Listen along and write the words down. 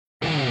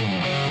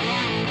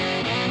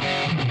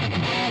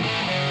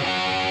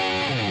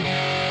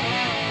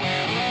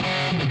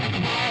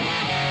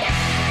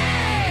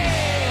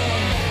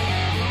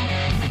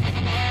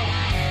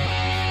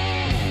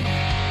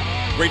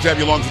Great to have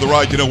you along for the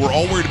ride. You know, we're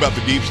all worried about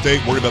the deep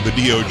state, worried about the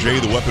DOJ,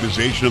 the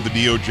weaponization of the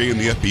DOJ and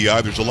the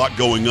FBI. There's a lot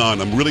going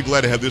on. I'm really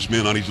glad to have this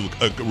man on. He's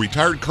a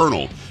retired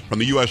colonel from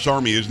the U.S.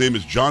 Army. His name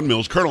is John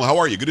Mills. Colonel, how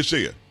are you? Good to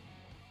see you.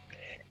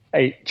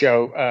 Hey,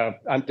 Joe,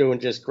 I'm doing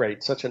just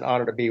great. Such an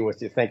honor to be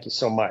with you. Thank you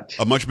so much.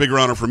 A much bigger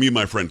honor from you,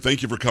 my friend.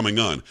 Thank you for coming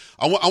on.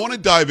 I want to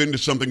dive into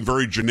something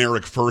very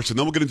generic first, and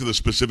then we'll get into the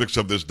specifics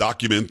of this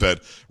document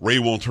that Ray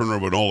won't turn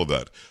over and all of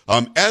that.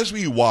 As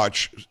we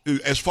watch,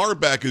 as far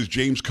back as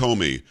James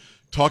Comey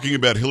talking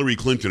about Hillary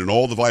Clinton and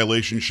all the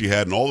violations she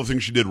had and all the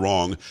things she did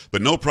wrong,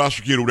 but no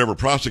prosecutor would ever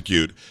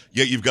prosecute,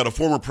 yet you've got a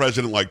former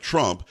president like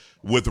Trump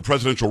with the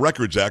Presidential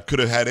Records Act, could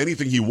have had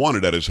anything he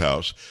wanted at his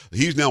house.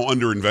 He's now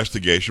under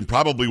investigation,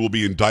 probably will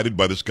be indicted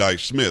by this guy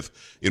Smith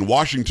in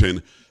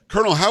Washington.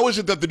 Colonel, how is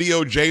it that the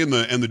DOJ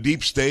and the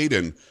deep state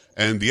and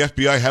the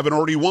FBI haven't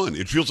already won?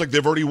 It feels like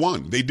they've already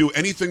won. They do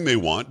anything they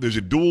want. There's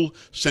a dual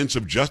sense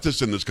of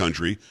justice in this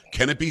country.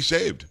 Can it be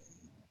saved?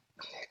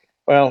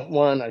 Well,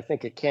 one, I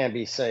think it can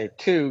be saved.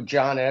 Two,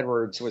 John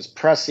Edwards was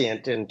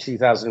prescient in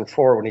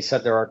 2004 when he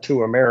said there are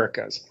two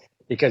Americas.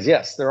 Because,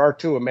 yes, there are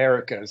two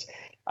Americas.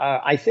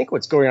 I think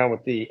what's going on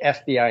with the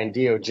FBI and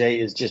DOJ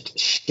is just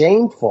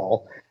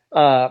shameful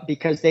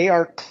because they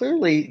are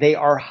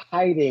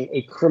hiding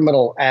a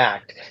criminal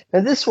act.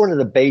 And this is one of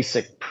the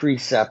basic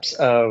precepts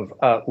of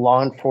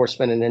law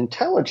enforcement and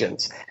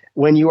intelligence.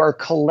 When you are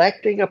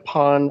collecting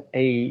upon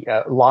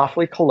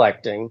lawfully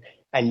collecting,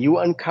 and you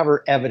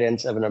uncover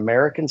evidence of an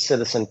American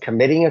citizen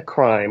committing a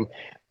crime,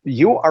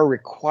 you are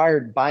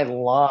required by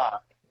law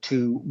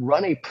to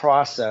run a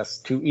process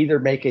to either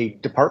make a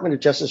Department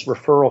of Justice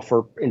referral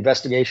for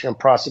investigation and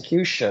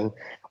prosecution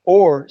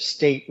or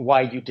state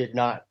why you did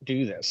not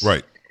do this.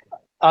 Right.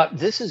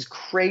 This is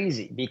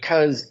crazy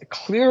because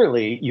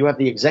clearly you have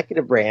the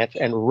executive branch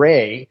and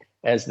Ray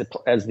as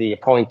the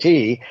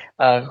appointee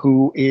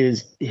who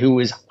is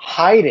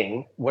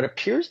hiding what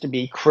appears to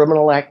be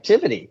criminal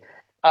activity.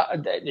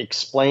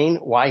 Explain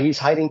why he's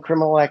hiding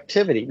criminal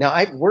activity. Now,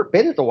 I've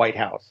been at the White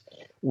House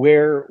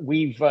where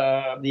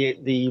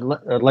the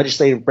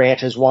legislative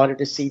branch has wanted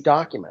to see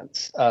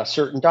documents,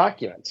 certain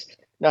documents.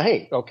 Now,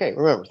 hey, okay,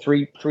 remember,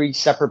 three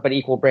separate but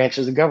equal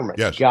branches of government.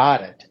 Yes.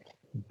 Got it.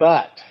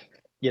 But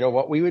you know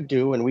what we would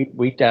do, and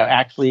we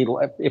actually,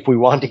 if we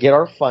wanted to get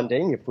our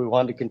funding, if we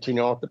wanted to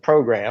continue on with the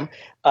program,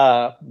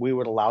 we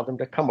would allow them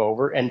to come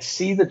over and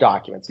see the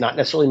documents, not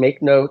necessarily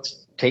make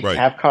notes,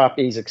 have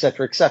copies, et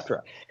cetera, et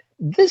cetera.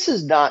 This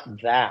is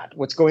not that.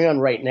 What's going on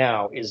right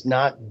now is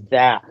not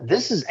that.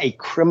 This is a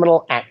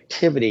criminal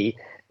activity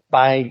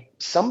by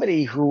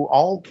somebody who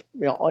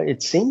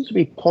it seems to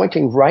be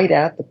pointing right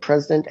at the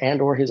president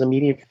and or his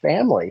immediate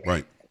family.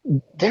 Right.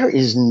 There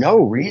is no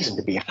reason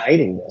to be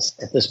hiding this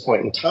at this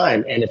point in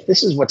time. And if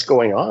this is what's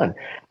going on,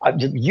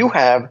 you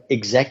have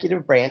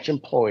executive branch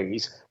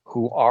employees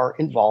who are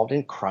involved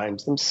in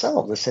crimes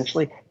themselves,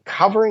 essentially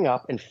covering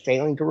up and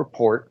failing to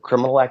report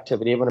criminal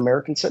activity of an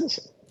American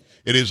citizen.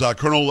 It is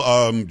Colonel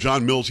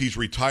John Mills. He's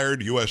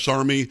retired, U.S.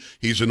 Army.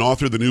 He's an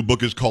author. The new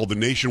book is called The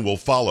Nation Will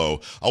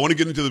Follow. I want to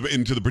get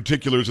into the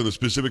particulars and the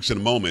specifics in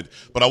a moment,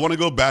 but I want to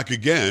go back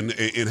again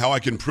in how I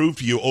can prove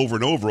to you over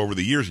and over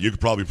the years, and you could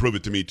probably prove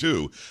it to me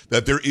too,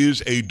 that there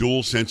is a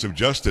dual sense of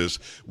justice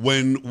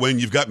when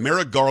you've got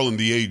Merrick Garland,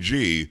 the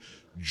AG,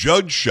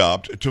 judge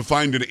shopped to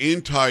find an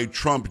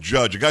anti-Trump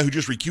judge, a guy who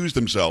just recused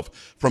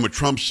himself from a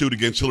Trump suit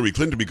against Hillary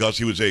Clinton because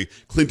he was a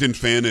Clinton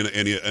fan and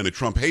a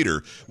Trump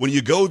hater. When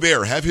you go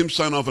there, have him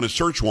sign off on a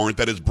search warrant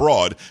that is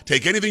broad,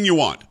 take anything you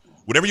want.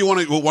 Whatever you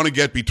want to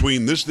get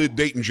between this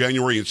date in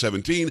January of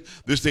 17,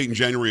 this date in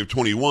January of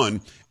 21,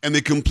 and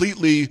they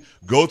completely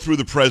go through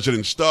the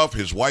president's stuff,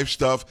 his wife's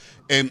stuff,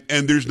 and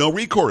there's no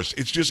recourse.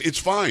 It's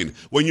fine.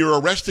 When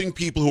you're arresting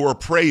people who are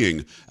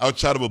praying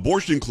outside of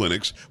abortion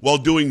clinics while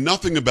doing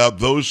nothing about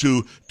those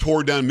who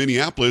tore down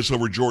Minneapolis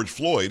over George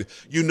Floyd,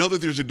 you know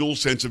that there's a dual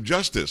sense of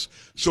justice.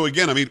 So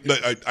again, I mean,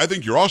 I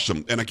think you're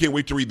awesome, and I can't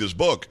wait to read this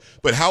book,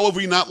 but how have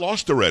we not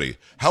lost already?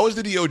 How has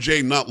the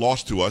DOJ not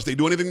lost to us? They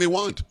do anything they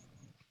want.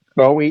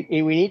 Well, we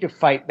need to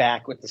fight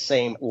back with the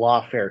same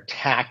lawfare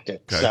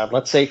tactics. Okay.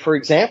 Let's say, for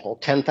example,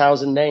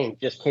 10,000 names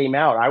just came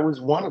out. I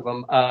was one of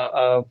them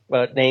of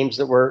names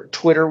that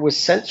Twitter was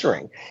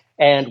censoring.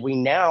 And we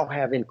now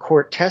have in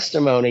court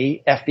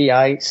testimony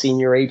FBI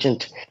senior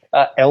agent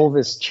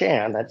Elvis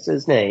Chan, that's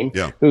his name,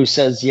 who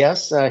says,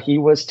 yes, he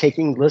was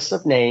taking lists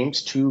of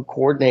names to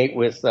coordinate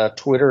with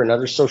Twitter and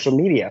other social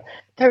media.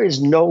 There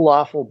is no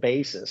lawful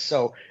basis.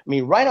 So, I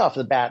mean, right off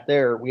the bat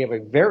there, we have a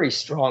very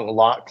strong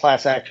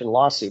class action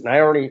lawsuit. And I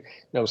already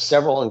know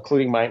several,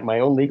 including my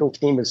own legal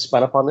team, has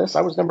spun up on this.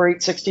 I was number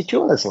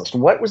 862 on this list.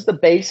 What was the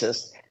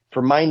basis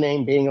for my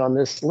name being on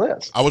this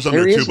list? I was on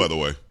there too, by the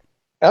way.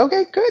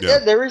 Okay, good. Yeah.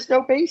 There is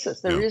no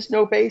basis. There is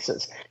no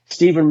basis.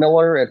 Stephen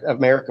Miller at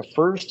America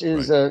First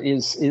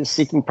is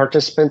seeking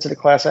participants in a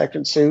class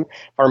action suit.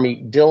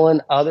 Harmeet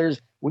Dillon, others.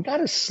 We got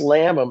to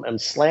slam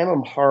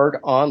them hard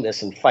on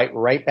this and fight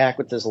right back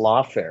with this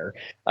lawfare.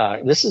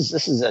 This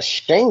is a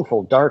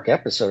shameful, dark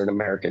episode in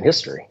American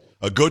history.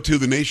 Go to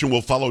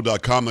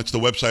thenationwillfollow.com. That's the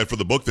website for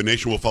the book,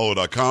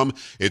 thenationwillfollow.com.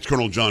 It's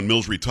Colonel John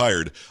Mills,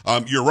 retired.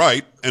 You're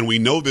right, and we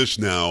know this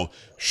now.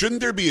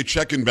 Shouldn't there be a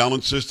check and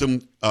balance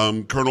system,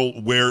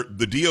 Colonel, where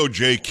the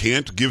DOJ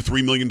can't give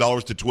 $3 million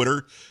to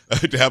Twitter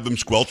to have them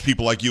squelch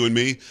people like you and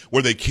me,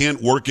 where they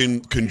can't work in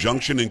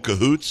conjunction in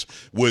cahoots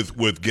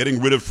with getting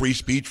rid of free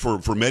speech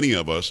for many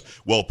of us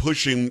while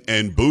pushing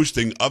and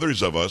boosting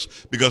others of us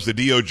because the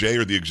DOJ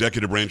or the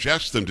executive branch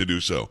asks them to do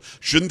so?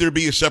 Shouldn't there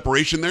be a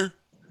separation there?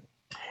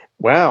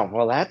 Wow.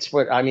 Well, that's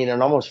what I mean.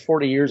 In almost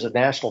 40 years of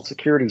national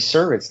security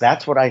service,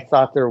 that's what I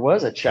thought there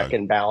was a check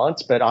and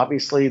balance, but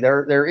obviously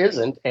there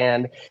isn't.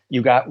 And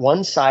you got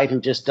one side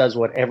who just does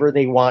whatever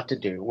they want to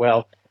do.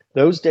 Well,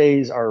 those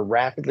days are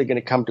rapidly going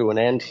to come to an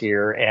end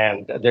here,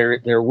 and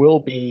there will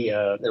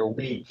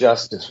be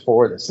justice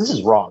for this. This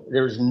is wrong.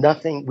 There's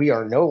nothing. We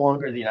are no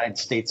longer the United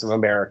States of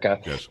America.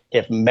 Yes.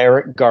 If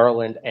Merrick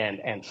Garland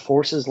and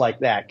forces like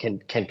that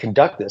can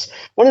conduct this.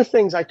 One of the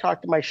things I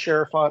talk to my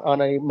sheriff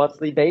on a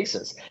monthly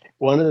basis.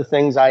 One of the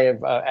things I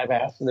have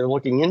asked and they're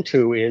looking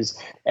into is,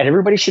 and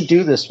everybody should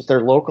do this with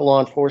their local law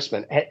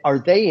enforcement, are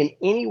they in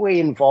any way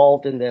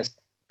involved in this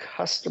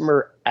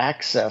customer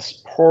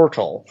access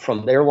portal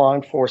from their law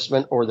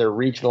enforcement or their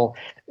regional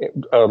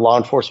law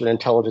enforcement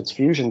intelligence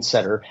fusion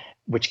center,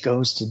 which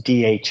goes to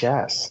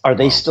DHS? Are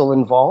they still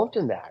involved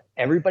in that?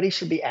 Everybody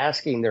should be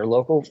asking their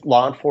local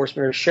law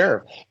enforcement or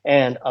sheriff.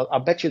 And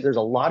I'll bet you there's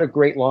a lot of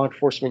great law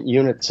enforcement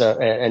units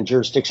and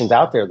jurisdictions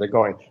out there that are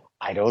going,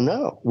 I don't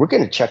know. We're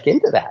going to check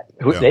into that.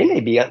 Yeah. They may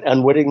be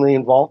unwittingly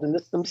involved in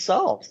this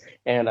themselves.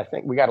 And I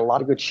think we got a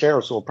lot of good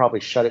sheriffs who will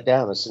probably shut it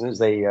down as soon as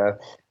they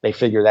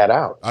figure that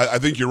out. I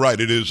think you're right.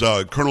 It is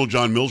Colonel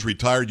John Mills,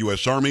 retired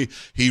U.S. Army.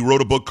 He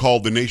wrote a book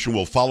called The Nation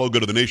Will Follow. Go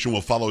to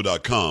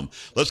thenationwillfollow.com.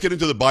 Let's get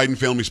into the Biden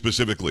family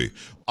specifically.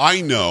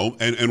 I know,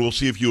 and we'll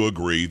see if you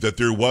agree, that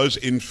there was,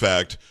 in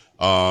fact,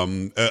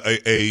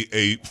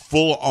 a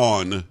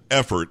full-on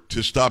effort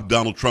to stop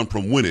Donald Trump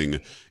from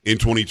winning in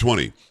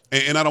 2020.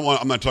 And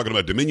I'm not talking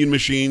about Dominion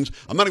machines.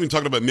 I'm not even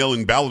talking about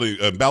mail-in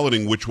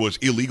balloting, which was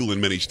illegal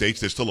in many states.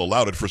 They still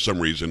allowed it for some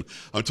reason.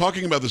 I'm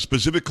talking about the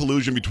specific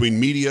collusion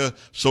between media,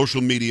 social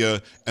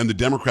media, and the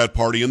Democrat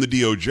Party and the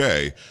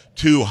DOJ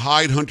to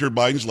hide Hunter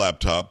Biden's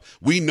laptop.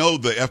 We know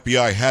the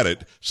FBI had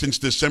it since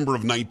December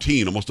of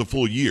 19, almost a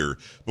full year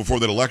before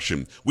that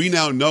election. We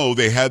now know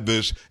they had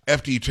this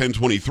FD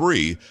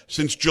 1023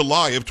 since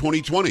July of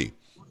 2020.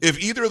 If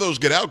either of those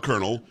get out,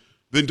 Colonel,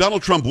 then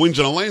Donald Trump wins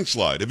in a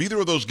landslide. If either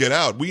of those get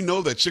out, we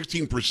know that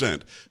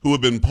 16% who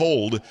have been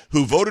polled,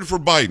 who voted for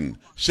Biden,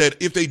 said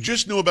if they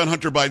just knew about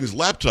Hunter Biden's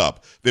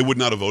laptop, they would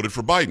not have voted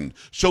for Biden.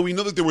 So we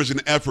know that there was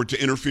an effort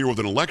to interfere with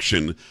an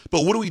election,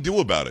 but what do we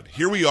do about it?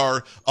 Here we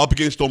are up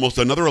against almost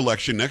another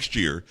election next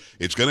year.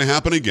 It's going to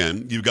happen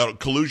again. You've got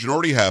collusion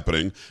already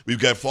happening. We've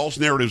got false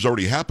narratives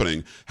already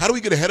happening. How do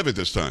we get ahead of it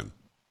this time?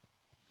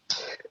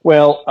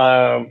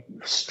 Well,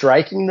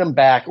 striking them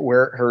back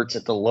where it hurts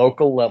at the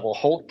local level,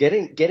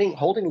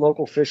 holding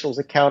local officials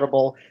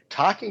accountable,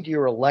 talking to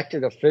your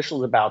elected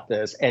officials about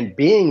this, and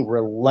being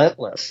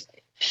relentless,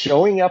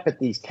 showing up at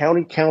these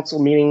county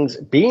council meetings,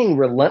 being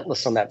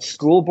relentless on that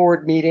school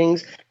board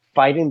meetings,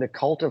 fighting the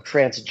cult of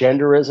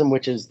transgenderism,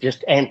 which is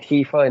just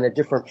Antifa in a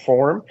different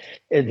form.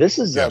 This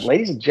is, yes.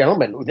 Ladies and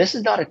gentlemen, this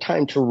is not a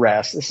time to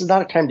rest. This is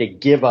not a time to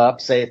give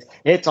up, say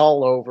it's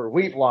all over,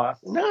 we've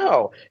lost.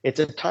 No, it's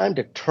a time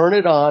to turn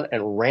it on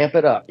and ramp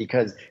it up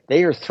because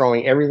they are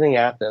throwing everything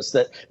at this.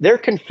 That their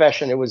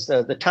confession, it was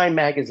the Time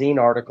Magazine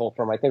article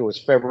from, I think it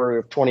was February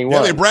of 21.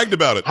 Yeah, they bragged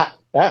about it.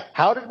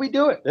 How did we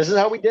do it? This is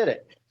how we did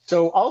it.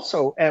 So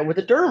also with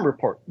the Durham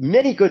report,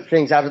 many good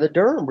things out of the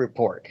Durham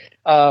report.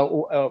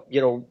 One of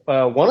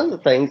the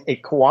things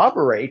it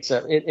corroborates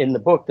in the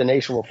book,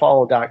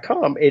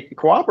 thenationwillfollow.com, it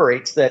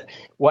corroborates that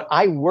what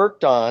I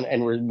worked on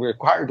and were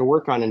required to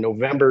work on in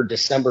November,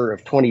 December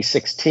of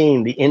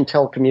 2016, the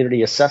intelligence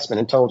community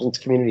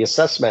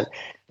assessment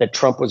that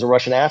Trump was a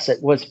Russian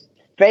asset was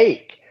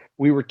fake.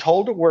 We were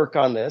told to work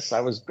on this. I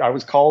was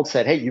called,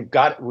 said, hey,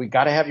 we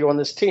got to have you on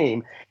this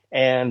team.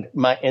 And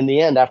in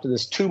the end, after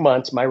this 2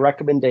 months, my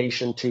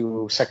recommendation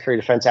to Secretary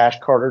of Defense Ash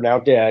Carter, now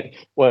dead,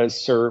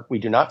 was, sir, we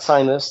do not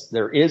sign this.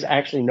 There is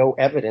actually no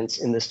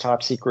evidence in this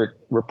top secret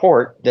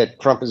report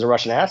that Trump is a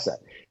Russian asset.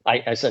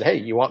 I said, hey,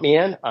 you want me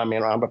in? I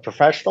mean, I'm a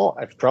professional.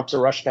 If Trump's a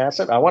Russian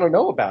asset, I want to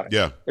know about it.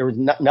 Yeah. There was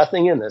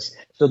nothing in this.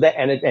 So that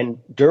and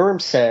Durham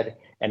said,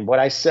 and what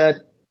I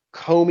said,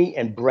 Comey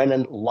and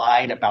Brennan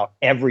lied about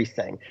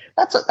everything.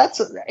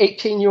 That's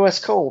 18 U.S.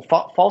 code,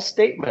 false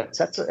statements.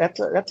 That's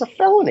a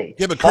felony.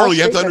 Yeah, but Colonel,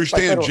 you have to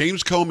understand,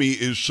 James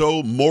Comey is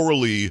so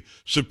morally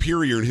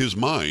superior in his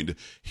mind.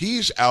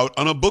 He's out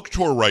on a book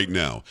tour right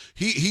now.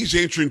 He's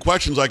answering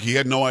questions like he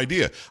had no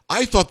idea.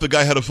 I thought the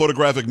guy had a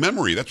photographic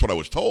memory. That's what I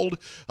was told.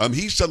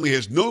 He suddenly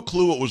has no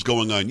clue what was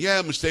going on.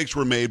 Yeah, mistakes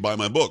were made by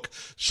my book.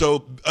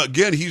 So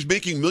again, he's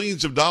making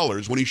millions of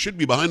dollars when he should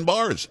be behind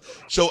bars.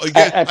 So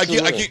again, I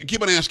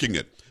keep on asking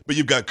it. But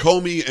you've got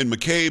Comey and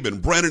McCabe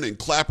and Brennan and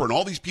Clapper and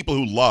all these people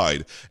who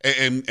lied,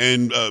 and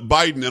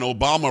Biden and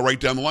Obama right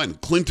down the line.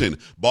 Clinton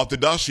bought the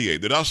dossier.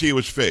 The dossier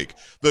was fake.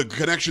 The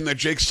connection that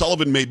Jake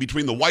Sullivan made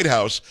between the White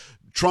House,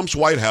 Trump's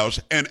White House,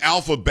 and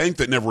Alpha Bank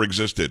that never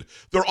existed.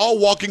 They're all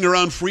walking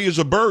around free as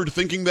a bird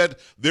thinking that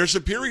they're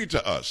superior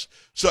to us.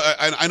 So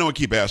I know I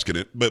keep asking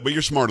it, but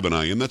you're smarter than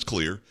I am. That's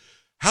clear.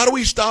 How do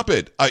we stop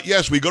it?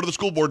 Yes, we go to the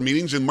school board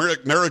meetings, and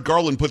Merrick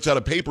Garland puts out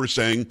a paper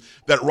saying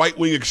that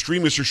right-wing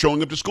extremists are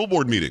showing up to school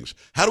board meetings.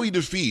 How do we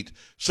defeat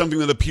something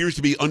that appears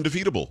to be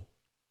undefeatable?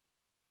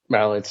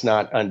 Well, it's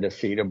not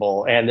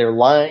undefeatable, and they're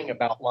lying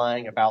about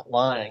lying about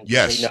lying.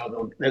 Yes. They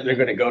know they're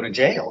going to go to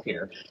jail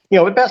here.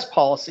 The best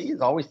policy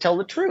is always tell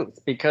the truth,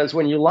 because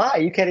when you lie,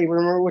 you can't even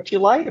remember what you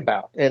lied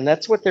about, and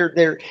that's what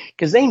they're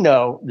because they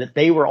know that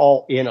they were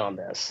all in on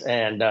this,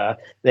 and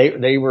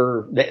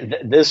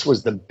this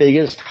was the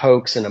biggest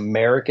hoax in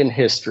American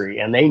history,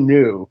 and they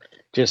knew.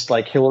 Just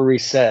like Hillary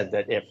said,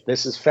 that if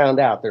this is found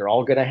out, they're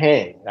all going to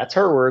hang. That's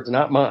her words,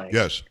 not mine.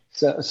 Yes.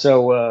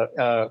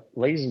 So,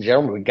 ladies and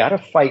gentlemen, we got to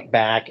fight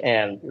back,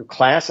 and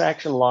class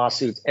action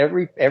lawsuits,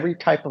 every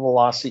type of a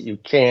lawsuit you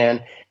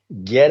can,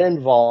 get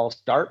involved,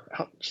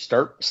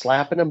 start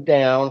slapping them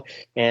down.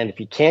 And if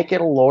you can't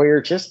get a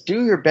lawyer, just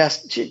do your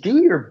best. Do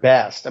your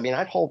best. I mean,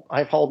 I've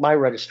hauled my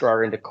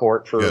registrar into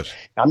court for. Yes.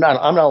 I'm not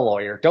a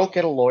lawyer. Don't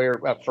get a lawyer.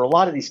 For a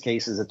lot of these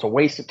cases, it's a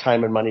waste of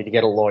time and money to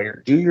get a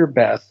lawyer. Do your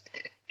best.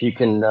 You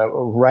can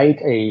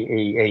write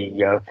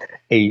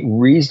a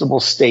reasonable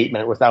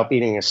statement without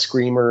being a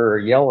screamer or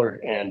yeller,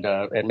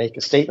 and make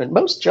a statement.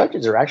 Most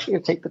judges are actually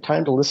going to take the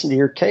time to listen to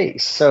your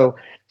case. So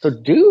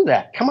do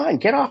that. Come on,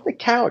 get off the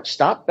couch.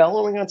 Stop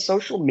bellowing on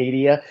social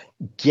media.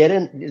 Get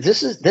in.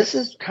 This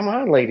is. Come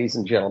on, ladies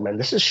and gentlemen.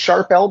 This is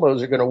sharp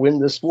elbows are going to win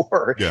this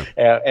war. Yeah.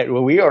 And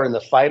we are in the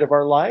fight of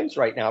our lives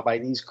right now by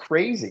these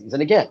crazies.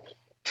 And again,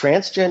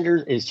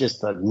 transgender is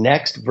just the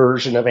next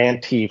version of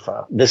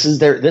Antifa. This is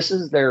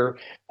their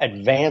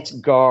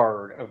advanced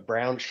guard of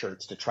brown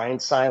shirts to try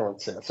and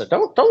silence it. So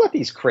don't let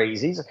these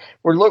crazies.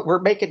 We're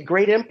making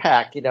great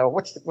impact.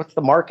 What's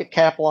the market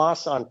cap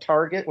loss on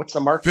Target? What's the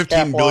market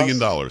cap $15 billion.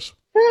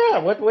 Yeah,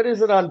 what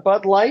is it on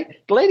Bud Light?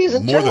 Ladies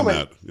and More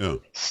gentlemen, than that. Yeah.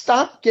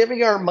 stop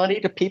giving our money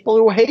to people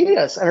who hate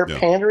us and are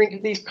pandering to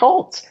these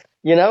cults.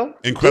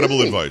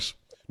 Incredible advice.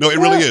 No, it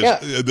really is. Yeah.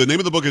 The name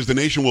of the book is The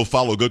Nation Will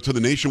Follow. Go to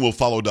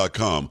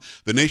thenationwillfollow.com.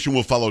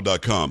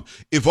 Thenationwillfollow.com.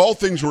 If all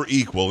things were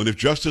equal and if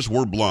justice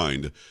were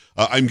blind,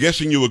 I'm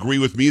guessing you agree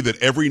with me that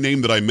every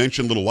name that I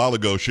mentioned a little while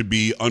ago should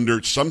be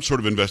under some sort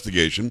of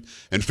investigation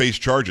and face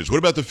charges. What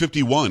about the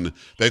 51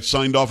 that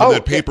signed off on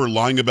that paper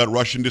lying about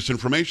Russian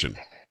disinformation?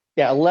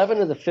 Yeah, 11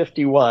 of the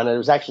 51, and it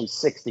was actually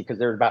 60 because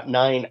there were about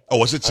 9. Oh,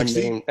 was it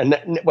 60?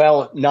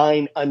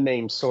 9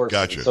 unnamed sources.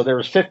 Gotcha. So there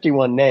was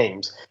 51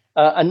 names.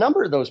 A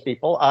number of those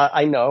people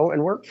I know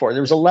and work for.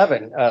 There was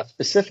 11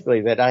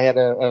 specifically that I had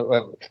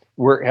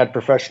had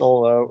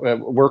professional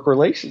work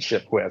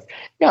relationship with.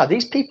 Yeah,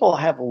 these people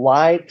have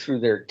lied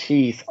through their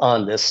teeth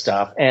on this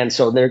stuff, and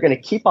so they're going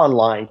to keep on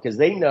lying because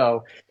they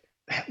know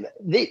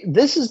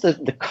this is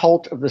the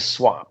cult of the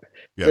swamp.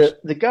 Yes.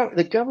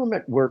 The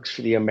government works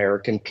for the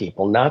American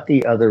people, not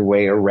the other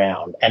way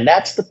around. And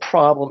that's the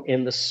problem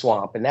in the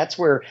swamp. And that's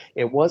where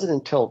it wasn't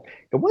until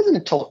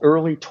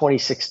early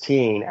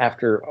 2016,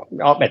 after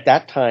at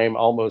that time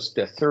almost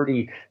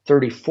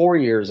 34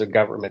 years of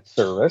government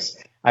service,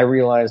 I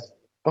realized,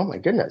 oh my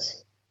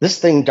goodness, this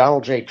thing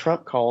Donald J.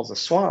 Trump calls a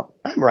swamp,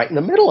 I'm right in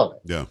the middle of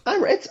it. Yeah.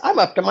 I'm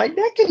up to my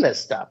neck in this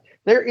stuff.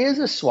 There is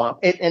a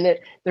swamp, there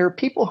are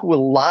people who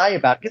will lie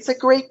about it. It's a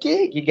great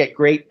gig. You get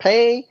great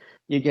pay.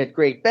 You get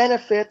great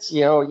benefits,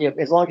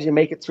 as long as you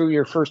make it through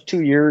your first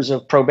 2 years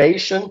of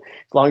probation,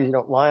 as long as you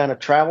don't lie on a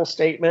travel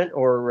statement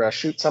or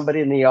shoot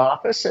somebody in the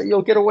office,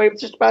 you'll get away with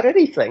just about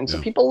anything.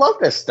 So people love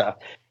this stuff.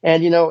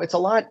 And, it's a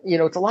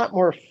lot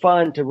more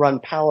fun to run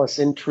palace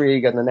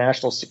intrigue on the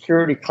National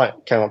Security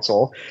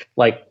Council,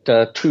 like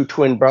two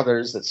twin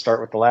brothers that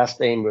start with the last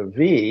name of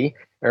V,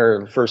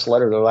 or the first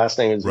letter of their last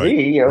name is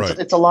V.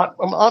 It's a lot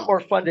more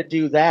fun to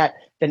do that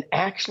than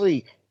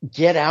actually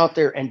get out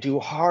there and do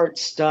hard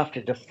stuff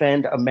to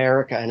defend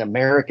America and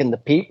the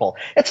people.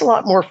 It's a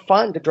lot more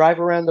fun to drive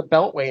around the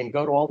Beltway and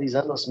go to all these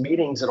endless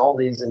meetings and all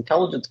these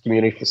intelligence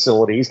community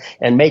facilities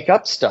and make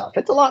up stuff.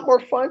 It's a lot more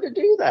fun to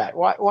do that.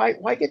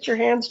 Why get your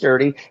hands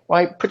dirty?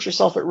 Why put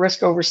yourself at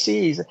risk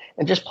overseas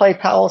and just play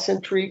palace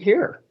intrigue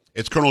here?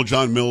 It's Colonel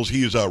John Mills.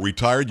 He is a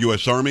retired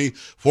U.S. Army,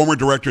 former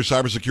Director of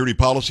Cybersecurity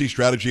Policy,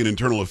 Strategy, and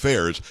International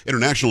Affairs.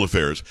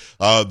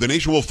 The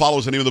Nation Will Follow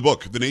is the name of the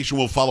book.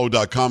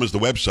 TheNationWillFollow.com is the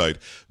website.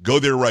 Go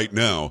there right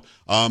now.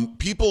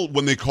 People,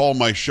 when they call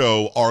my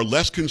show, are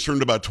less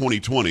concerned about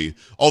 2020,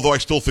 although I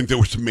still think there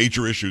were some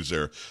major issues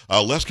there.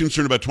 Less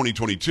concerned about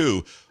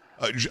 2022.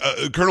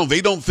 Colonel,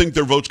 they don't think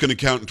their vote's going to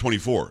count in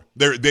 24.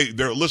 They're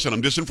listen,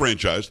 I'm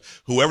disenfranchised.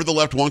 Whoever the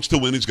left wants to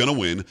win is going to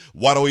win.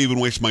 Why do I even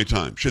waste my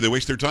time? Should they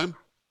waste their time?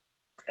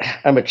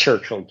 I'm a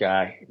Churchill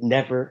guy.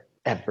 Never,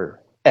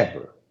 ever,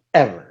 ever,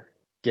 ever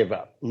give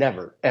up.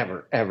 Never,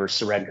 ever, ever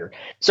surrender.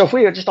 So if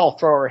we just all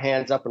throw our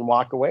hands up and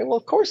walk away, well,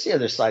 of course the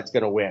other side's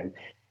going to win.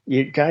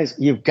 You guys,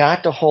 you've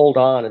got to hold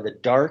on in the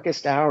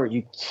darkest hour.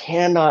 You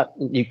cannot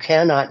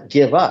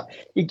give up.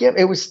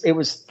 It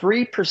was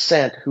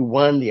 3% who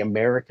won the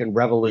American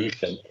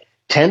Revolution.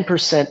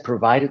 10%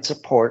 provided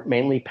support,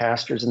 mainly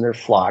pastors and their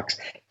flocks.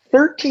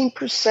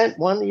 13%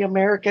 won the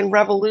American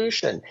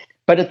Revolution.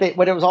 But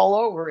when it was all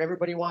over,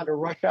 everybody wanted to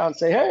rush out and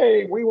say,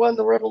 "Hey, we won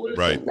the revolution."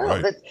 Right, No,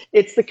 right.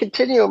 it's the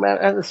continuum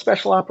and the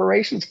special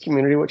operations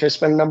community, which I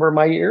spent a number of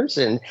my years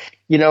in.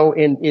 You know,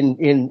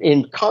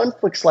 in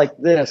conflicts like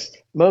this,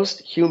 most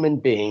human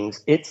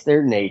beings, it's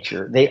their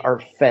nature. They are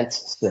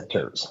fence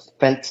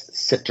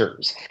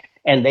sitters,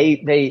 and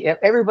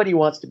everybody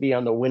wants to be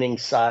on the winning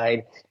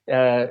side.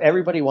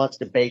 Everybody wants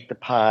to bake the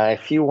pie.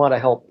 Few want to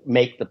help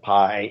make the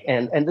pie,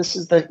 and this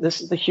is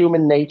the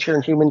human nature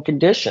and human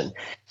condition.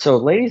 So,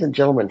 ladies and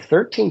gentlemen,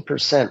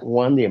 13%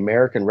 won the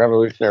American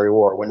Revolutionary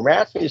War. When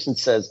Rasmussen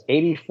says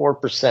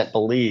 84%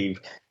 believe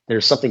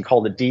there's something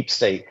called the deep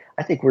state,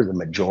 I think we're the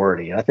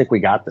majority. I think we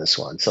got this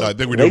one. So I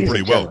think we're doing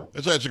pretty well.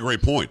 That's a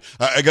great point.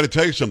 I got to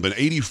tell you something.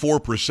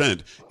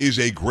 84% is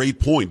a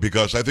great point,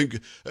 because I think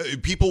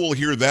people will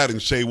hear that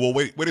and say, well,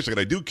 wait a second,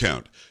 I do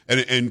count.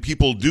 And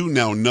people do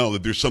now know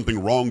that there's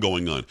something wrong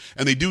going on.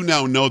 And they do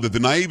now know that the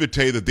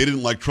naivete that they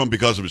didn't like Trump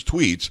because of his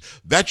tweets,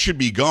 that should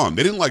be gone.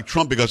 They didn't like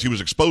Trump because he was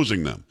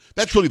exposing them.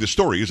 That's really the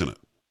story, isn't it?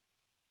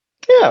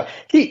 Yeah.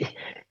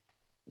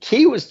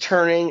 He was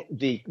turning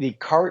the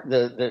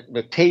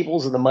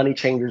tables of the money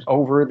changers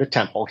over the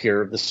temple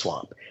here of the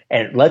swamp,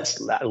 and let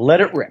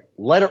it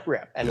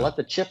rip, and let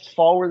the chips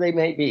fall where they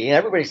may be. And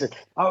everybody says,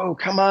 "Oh,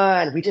 come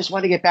on, we just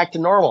want to get back to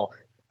normal."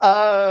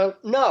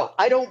 No,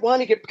 I don't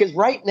want to because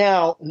right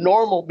now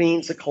normal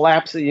means the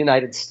collapse of the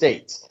United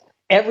States.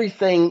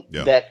 Everything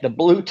that the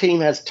blue team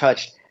has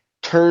touched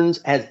turns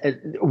as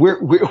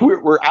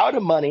we're out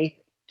of money.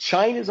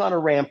 China's on a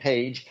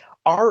rampage.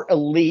 Our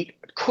elite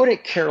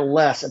couldn't care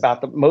less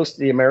about most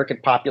of the American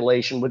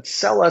population, would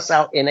sell us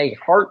out in a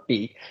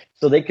heartbeat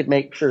so they could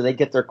make sure they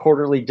get their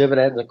quarterly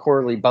dividends and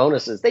quarterly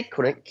bonuses. They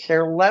couldn't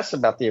care less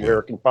about the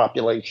American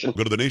population.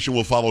 Go to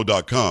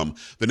thenationwillfollow.com,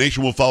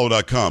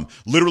 thenationwillfollow.com.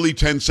 Literally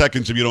 10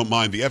 seconds, if you don't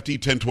mind. The FD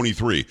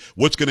 1023.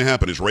 What's going to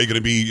happen? Is Ray going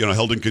to be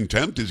held in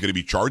contempt? Is he going to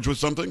be charged with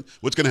something?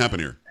 What's going to happen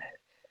here?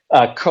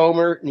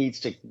 Comer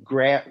needs to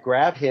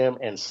grab him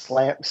and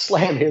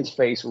slam his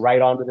face right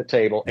onto the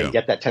table and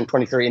get that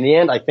 1023. In the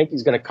end, I think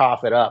he's going to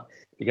cough it up,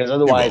 because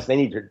otherwise they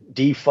need to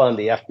defund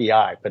the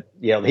FBI. But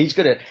he's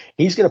going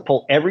to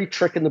pull every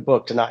trick in the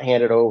book to not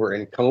hand it over,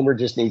 and Comer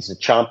just needs to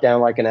chomp down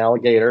like an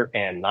alligator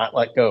and not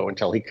let go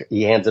until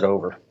he hands it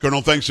over.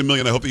 Colonel, thanks a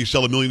million. I hope that you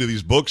sell 1 million of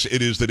these books.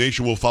 It is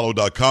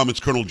thenationwillfollow.com.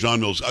 It's Colonel John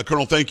Mills.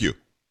 Colonel, thank you.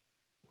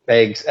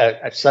 Thanks.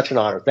 It's such an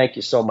honor. Thank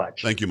you so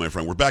much. Thank you, my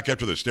friend. We're back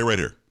after this. Stay right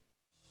here.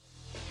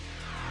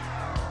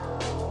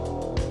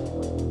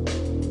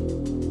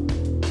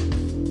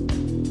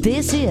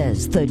 This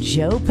is the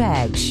Joe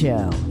Pags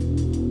Show.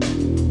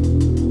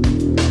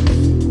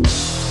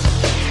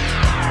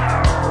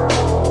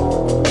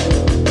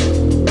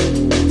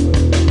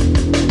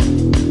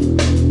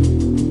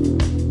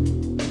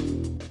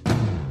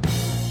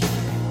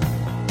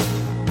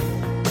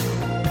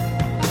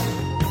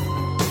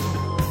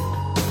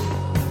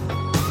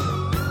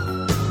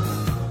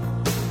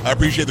 I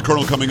appreciate the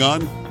Colonel coming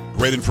on.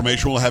 Great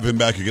information. We'll have him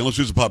back again. Let's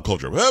do some pop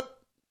culture. Yep.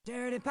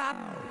 Dirty pop.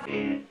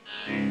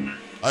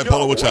 Hi,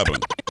 Paulo. What's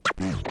happening?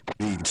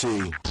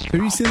 Have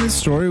you seen this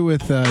story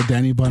with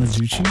Danny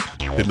Bonaducci?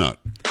 Did not.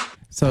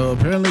 So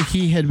apparently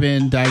he had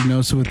been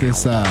diagnosed with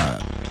this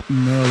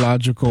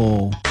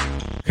neurological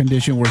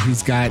condition where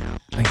he's got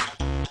like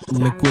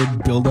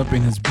liquid buildup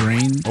in his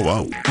brain. Oh,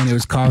 wow. And it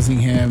was causing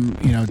him,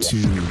 to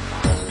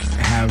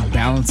have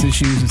balance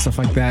issues and stuff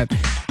like that.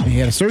 And he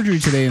had a surgery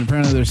today, and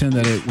apparently they're saying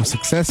that it was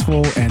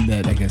successful and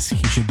that I guess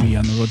he should be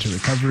on the road to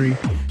recovery.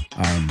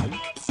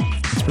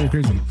 It's pretty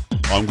crazy.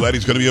 Well, I'm glad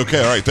he's going to be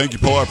okay. All right. Thank you,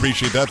 Paul. I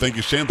appreciate that. Thank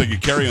you, Sam. Thank you,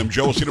 Carrie. I'm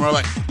Joe. We'll see you tomorrow.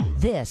 Bye.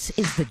 This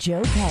is the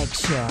Joe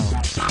Pags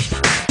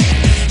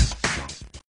Show.